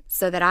it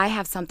so that I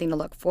have something to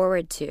look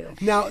forward to.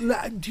 Now,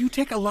 do you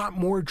take a lot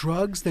more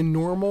drugs than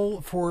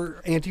normal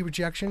for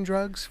anti-rejection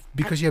drugs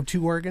because you have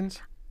 2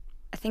 organs?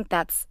 I think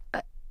that's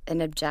an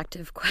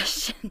objective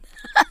question.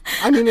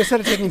 I mean,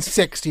 instead of taking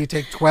 6, do you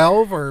take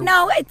 12 or?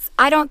 No,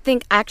 I don't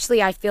think,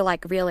 actually, I feel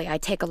like really I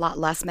take a lot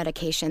less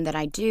medication than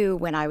I do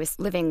when I was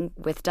living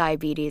with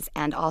diabetes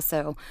and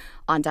also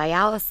on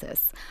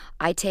dialysis.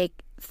 I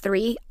take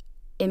 3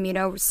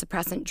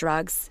 immunosuppressant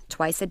drugs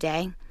twice a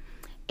day,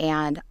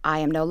 and I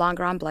am no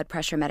longer on blood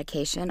pressure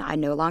medication. I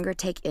no longer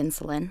take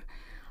insulin.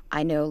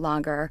 I no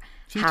longer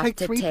have to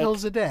take... So you take 3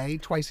 pills a day,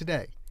 twice a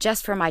day?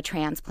 Just for my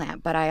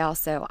transplant, but I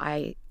also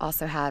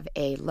have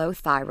a low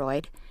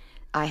thyroid.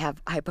 I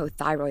have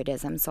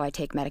hypothyroidism, so I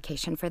take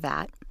medication for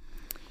that.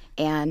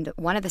 And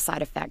one of the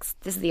side effects,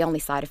 this is the only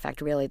side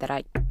effect really that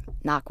I,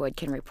 knock wood,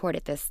 can report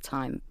at this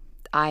time.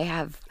 I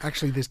have...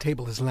 Actually, this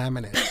table is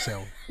laminate,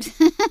 so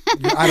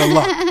you're out of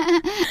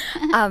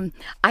luck.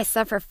 I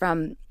suffer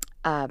from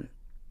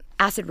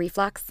acid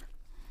reflux,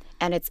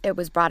 and it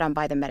was brought on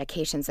by the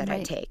medications that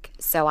I take.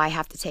 So I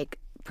have to take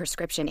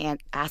prescription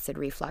acid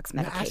reflux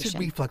medication. Now, acid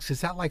reflux,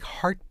 is that like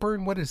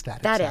heartburn? What is that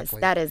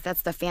exactly?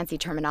 That's the fancy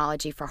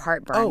terminology for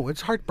heartburn. Oh, it's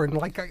heartburn.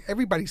 Like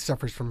everybody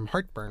suffers from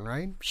heartburn,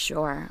 right?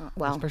 Sure.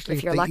 Well, especially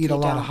if you're they lucky, eat a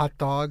lot of hot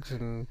dogs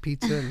and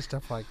pizza and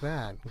stuff like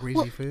that,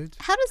 greasy foods.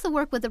 How does the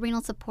work with the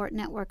Renal Support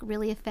Network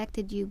really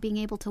affected you being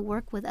able to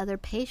work with other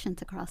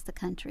patients across the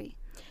country?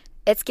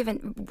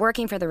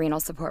 Working for the Renal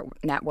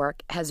Support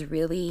Network has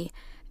really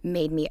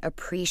made me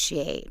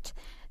appreciate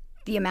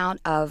the amount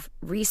of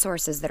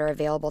resources that are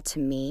available to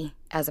me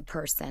as a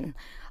person.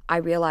 I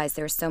realize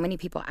there are so many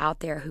people out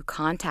there who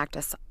contact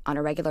us on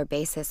a regular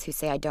basis who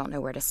say, I don't know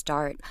where to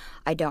start,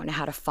 I don't know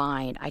how to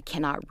find, I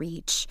cannot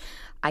reach,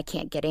 I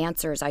can't get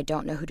answers, I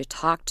don't know who to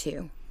talk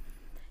to.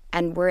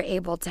 And we're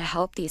able to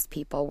help these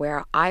people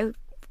where I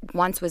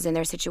once was in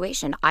their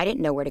situation. I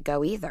didn't know where to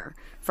go either.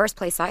 First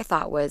place I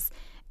thought was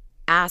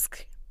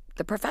ask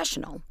the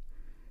professional.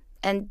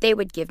 And they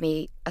would give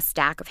me a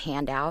stack of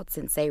handouts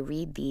and say,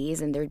 read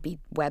these, and there'd be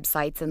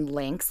websites and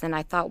links. And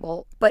I thought,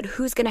 well, but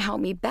who's going to help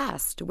me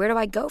best? Where do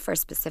I go for a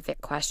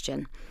specific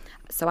question?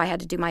 So I had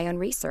to do my own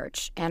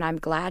research. And I'm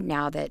glad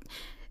now that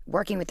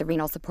working with the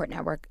Renal Support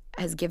Network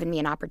has given me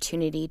an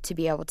opportunity to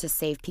be able to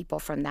save people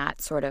from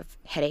that sort of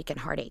headache and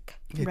heartache.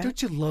 Yeah, right.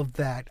 Don't you love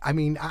that? I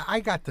mean,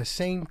 I got the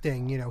same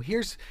thing.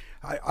 Here's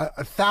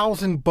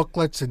 1,000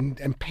 booklets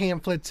and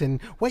pamphlets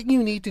and what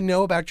you need to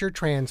know about your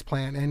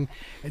transplant. And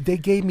they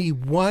gave me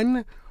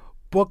one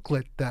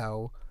booklet,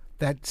 though,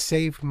 that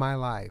saved my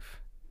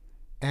life.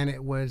 And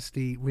it was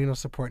the Renal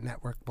Support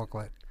Network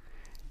booklet.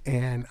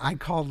 And I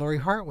called Lori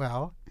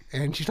Hartwell,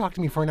 and she talked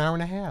to me for an hour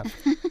and a half.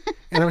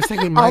 And I was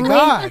thinking, my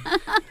God,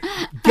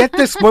 get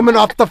this woman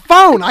off the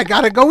phone. I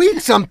got to go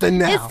eat something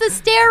now.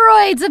 It's the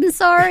steroids. I'm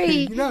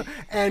sorry.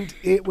 And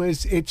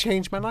it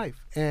changed my life.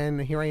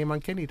 and here I am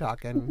on Kidney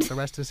Talk, and the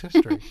rest is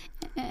history.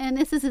 And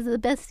this is the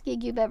best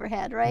gig you've ever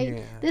had, right?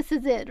 Yeah. This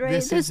is it, right?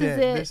 This is it.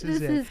 This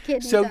is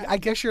Kidney So Talk. I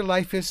guess your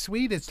life is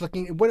sweet. It's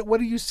looking. What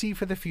do you see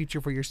for the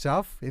future for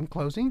yourself in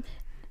closing?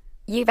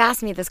 You've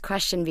asked me this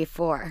question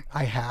before.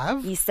 I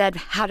have. You said,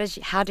 how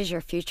does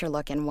your future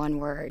look in one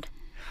word?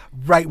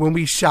 Right, when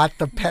we shot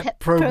the pet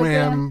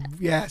program.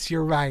 Yes,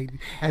 you're right.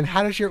 And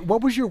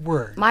what was your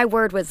word? My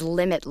word was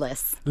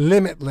limitless.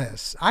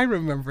 Limitless. I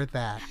remember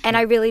that. And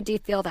I really do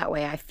feel that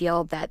way. I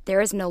feel that there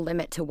is no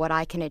limit to what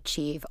I can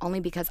achieve, only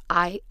because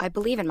I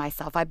believe in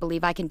myself. I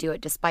believe I can do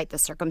it despite the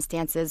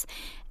circumstances.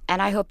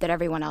 And I hope that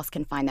everyone else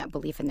can find that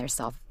belief in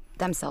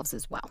themselves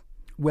as well.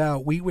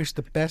 Well, we wish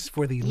the best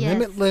for the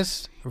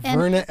limitless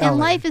Verna Ellie. And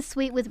life is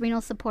sweet with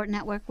Renal Support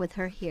Network with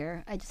her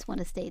here. I just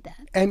want to state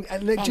that. And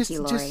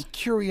just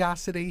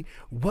curiosity,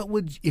 what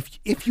would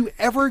if you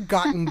ever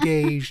got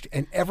engaged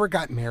and ever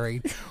got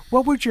married,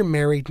 what would your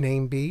married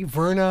name be?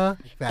 Verna?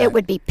 It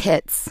would be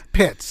Pitts.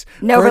 Pitts.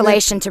 No Verna,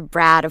 relation to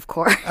Brad, of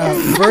course.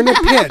 Verna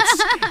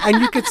Pitts. And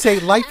you could say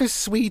life is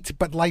sweet,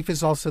 but life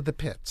is also the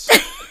Pitts.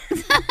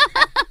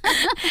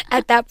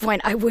 At that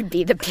point, I would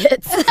be the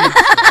Pitts.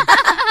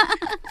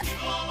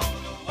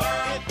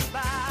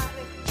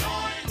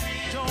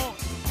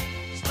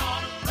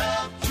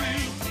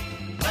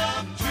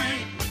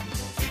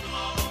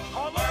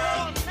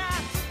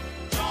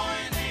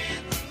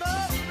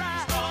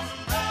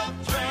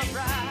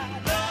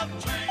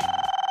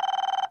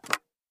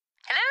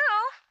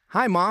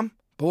 Hi, Mom.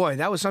 Boy,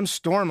 that was some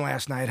storm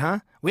last night,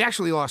 huh? We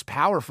actually lost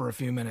power for a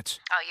few minutes.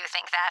 Oh, you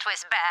think that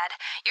was bad?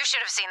 You should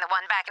have seen the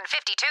one back in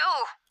 52.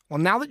 Well,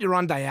 now that you're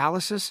on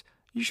dialysis,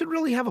 you should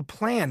really have a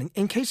plan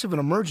in case of an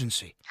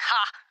emergency.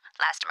 Ha!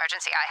 Last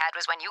emergency I had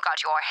was when you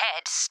got your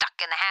head stuck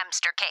in the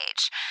hamster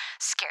cage.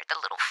 Scared the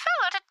little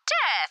fella to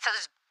death.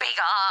 Those big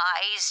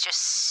eyes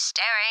just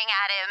staring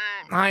at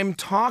him. I'm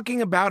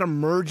talking about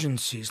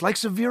emergencies, like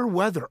severe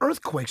weather,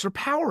 earthquakes, or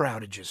power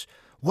outages.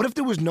 What if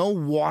there was no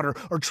water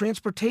or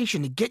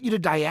transportation to get you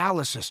to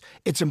dialysis?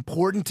 It's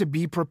important to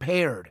be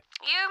prepared.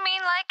 You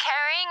mean like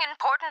carrying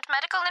important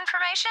medical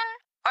information?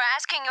 Or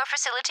asking your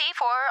facility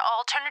for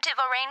alternative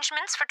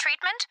arrangements for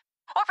treatment?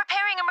 Or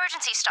preparing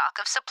emergency stock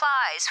of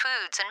supplies,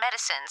 foods, and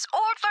medicines?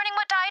 Or learning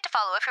what diet to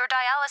follow if your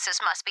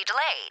dialysis must be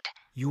delayed?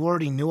 You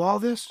already knew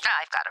all this?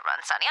 I've got to run,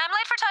 Sonny. I'm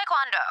late for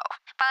Taekwondo.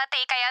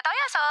 Pati kaya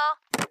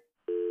toyaso.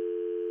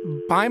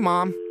 Bye,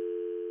 Mom.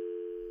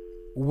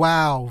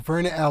 Wow,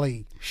 Verna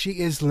Ellie. She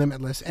is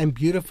limitless and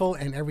beautiful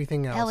and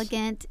everything else.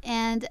 Elegant,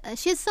 and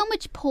she has so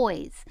much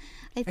poise.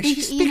 I think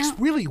she speaks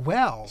really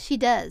well. She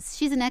does.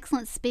 She's an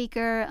excellent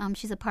speaker.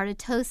 She's a part of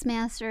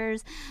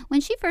Toastmasters. When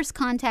she first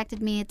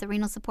contacted me at the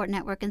Renal Support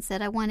Network and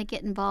said, I want to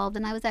get involved,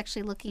 and I was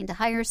actually looking to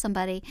hire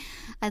somebody,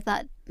 I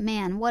thought,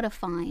 man, what a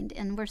find.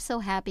 And we're so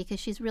happy because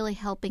she's really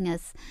helping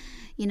us,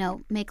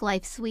 make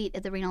life sweet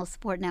at the Renal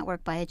Support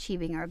Network by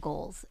achieving our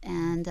goals,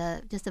 and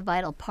just a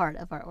vital part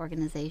of our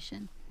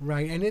organization.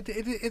 Right, and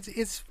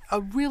it's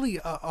really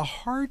a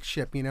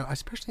hardship,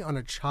 especially on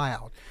a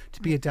child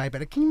to be a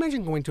diabetic. Can you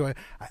imagine going to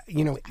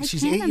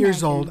she's 8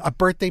 years old, a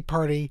birthday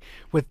party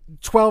with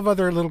 12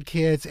 other little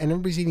kids, and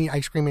everybody's eating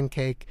ice cream and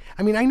cake?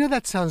 I mean, I know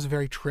that sounds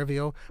very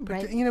trivial, but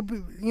right. It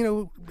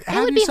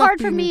would be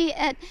hard for me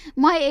at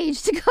my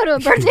age to go to a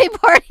birthday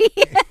party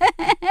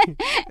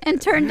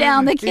and turn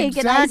down the cake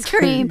and ice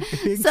cream.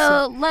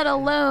 So, let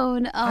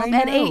alone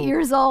at 8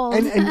 years old.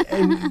 And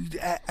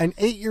an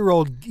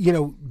 8-year-old,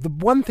 the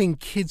one thing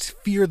kids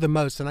fear the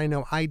most, and I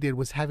know I did,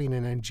 was having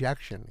an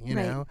injection,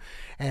 know?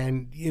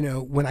 And,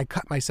 when I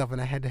cut myself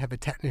and I had to have a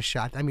tetanus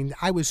shot, I mean,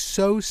 I was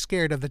so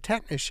scared of the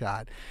tetanus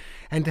shot.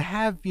 And to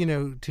have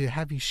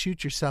you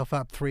shoot yourself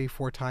up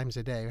 3-4 times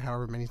a day,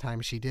 however many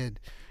times she did,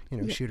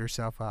 shoot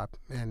herself up.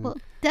 And well,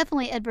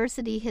 definitely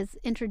adversity has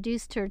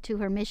introduced her to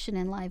her mission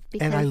in life.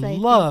 Because I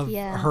love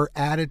her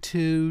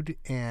attitude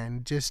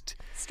and just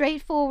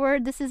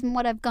straightforward. This is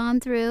what I've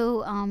gone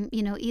through.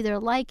 Either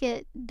like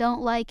it,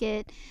 don't like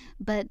it,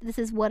 but this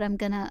is what I'm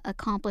going to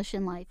accomplish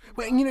in life.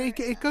 Well,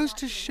 it goes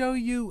to show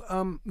you,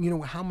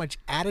 how much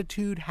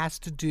attitude has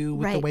to do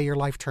with the way your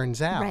life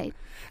turns out. Right.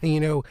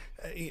 And,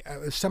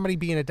 somebody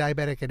being a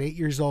diabetic at 8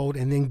 years old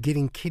and then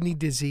getting kidney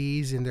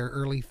disease in their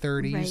early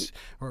 30s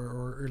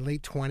or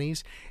late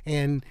 20s.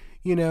 And,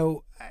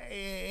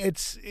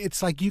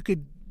 it's like you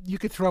could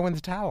throw in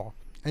the towel.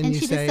 And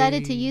she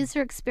decided to use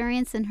her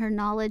experience and her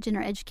knowledge and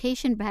her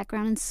education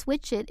background and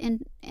switch it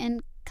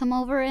and come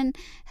over and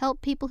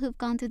help people who've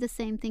gone through the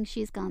same thing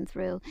she's gone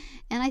through.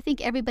 And I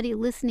think everybody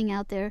listening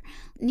out there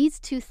needs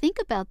to think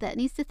about that,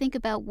 needs to think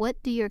about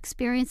what do your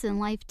experience in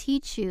life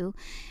teach you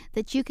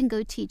that you can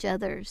go teach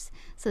others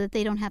so that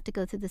they don't have to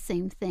go through the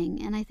same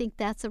thing. And I think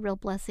that's a real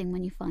blessing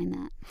when you find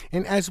that.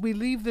 And as we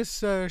leave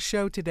this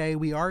show today,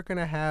 we are going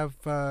to have,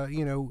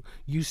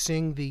 you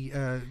sing the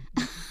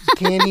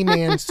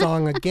Candyman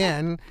song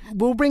again.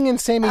 We'll bring in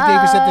Sammy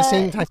Davis at the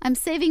same time. I'm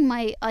saving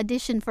my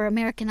audition for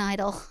American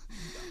Idol.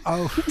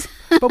 Oh,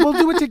 but we'll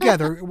do it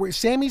together.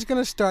 Sammy's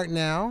going to start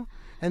now,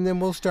 and then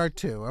we'll start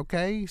too,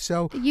 okay?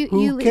 So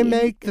who can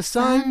make the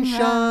sun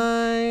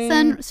shine?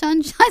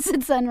 I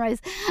said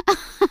sunrise.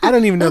 I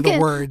don't even know the Who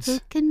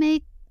words. can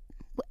make?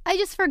 I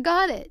just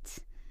forgot it.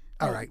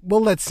 All right,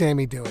 we'll let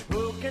Sammy do it.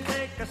 Who can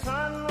make a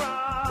sunrise?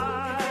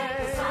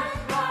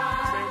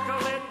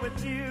 Sprinkle it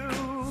with you.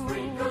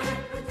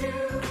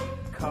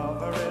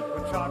 Cover it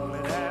with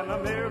chocolate and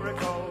a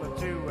miracle or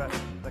two.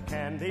 The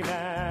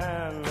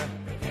Candyman.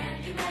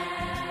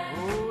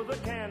 Ooh, the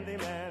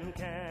Candyman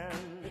can.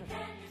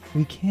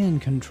 We can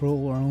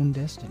control our own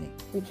destiny.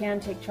 We can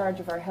take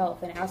charge of our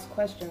health and ask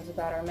questions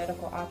about our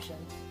medical options.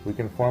 We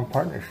can form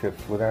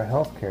partnerships with our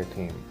healthcare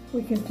team.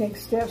 We can take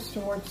steps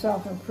towards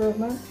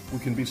self-improvement. We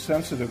can be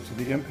sensitive to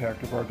the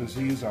impact of our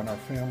disease on our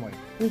family.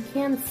 We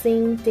can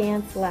sing,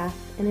 dance, laugh,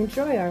 and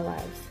enjoy our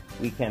lives.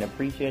 We can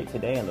appreciate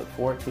today and look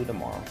forward to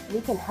tomorrow. We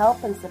can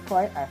help and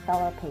support our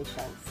fellow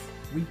patients.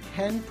 We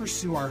can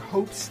pursue our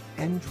hopes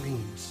and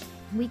dreams.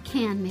 We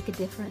can make a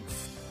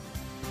difference.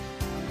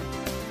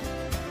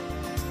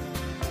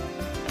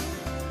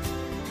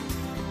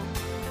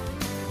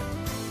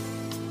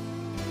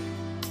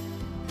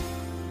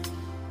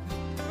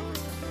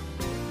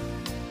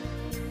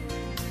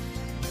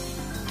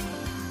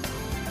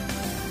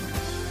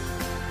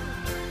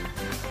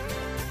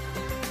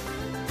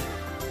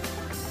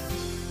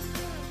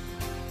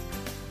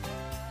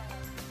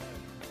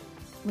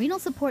 Renal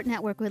Support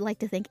Network would like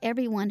to thank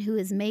everyone who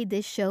has made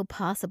this show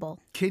possible.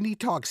 Kidney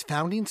Talk's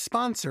founding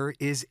sponsor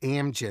is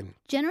Amgen.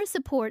 Generous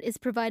support is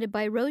provided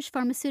by Roche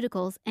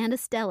Pharmaceuticals and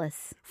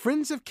Astellas.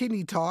 Friends of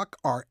Kidney Talk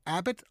are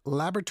Abbott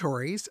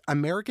Laboratories,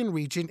 American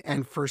Region,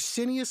 and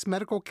Fresenius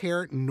Medical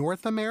Care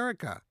North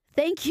America.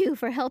 Thank you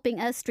for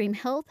helping us stream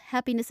health,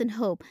 happiness, and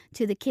hope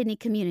to the kidney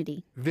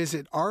community.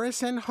 Visit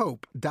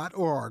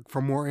rsnhope.org for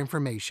more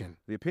information.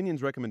 The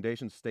opinions,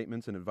 recommendations,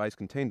 statements, and advice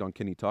contained on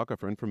Kidney Talk are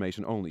for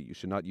information only. You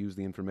should not use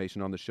the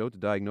information on the show to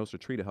diagnose or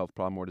treat a health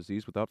problem or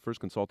disease without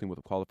first consulting with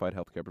a qualified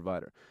healthcare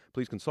provider.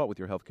 Please consult with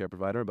your healthcare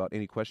provider about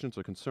any questions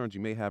or concerns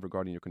you may have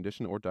regarding your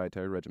condition or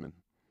dietary regimen.